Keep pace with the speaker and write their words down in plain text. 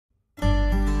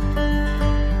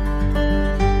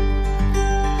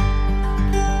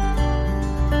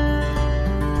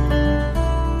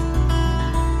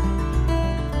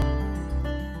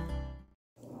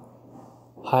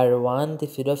Hi everyone,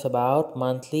 this video is about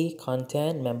monthly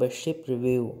content membership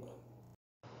review.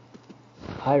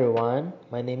 Hi everyone,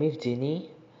 my name is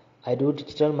Ginny. I do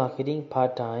digital marketing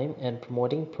part-time and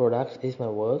promoting products is my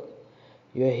work.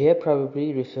 You are here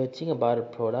probably researching about a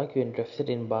product you're interested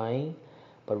in buying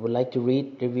but would like to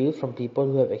read reviews from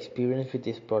people who have experience with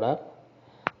this product.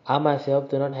 I myself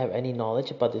do not have any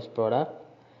knowledge about this product.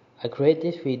 I create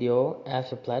this video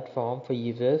as a platform for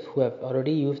users who have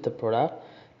already used the product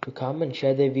to come and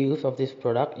share their views of this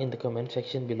product in the comment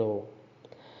section below.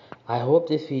 I hope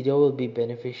this video will be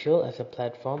beneficial as a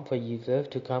platform for users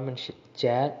to come and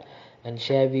chat and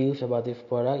share views about this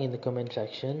product in the comment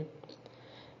section.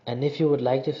 And if you would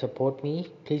like to support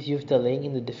me, please use the link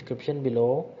in the description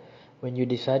below when you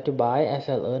decide to buy, as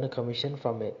I'll earn a commission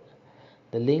from it.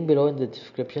 The link below in the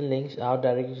description links out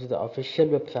directly to the official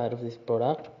website of this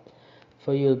product,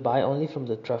 so you'll buy only from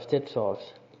the trusted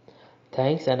source.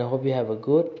 Thanks, and I hope you have a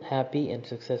good, happy and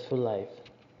successful life.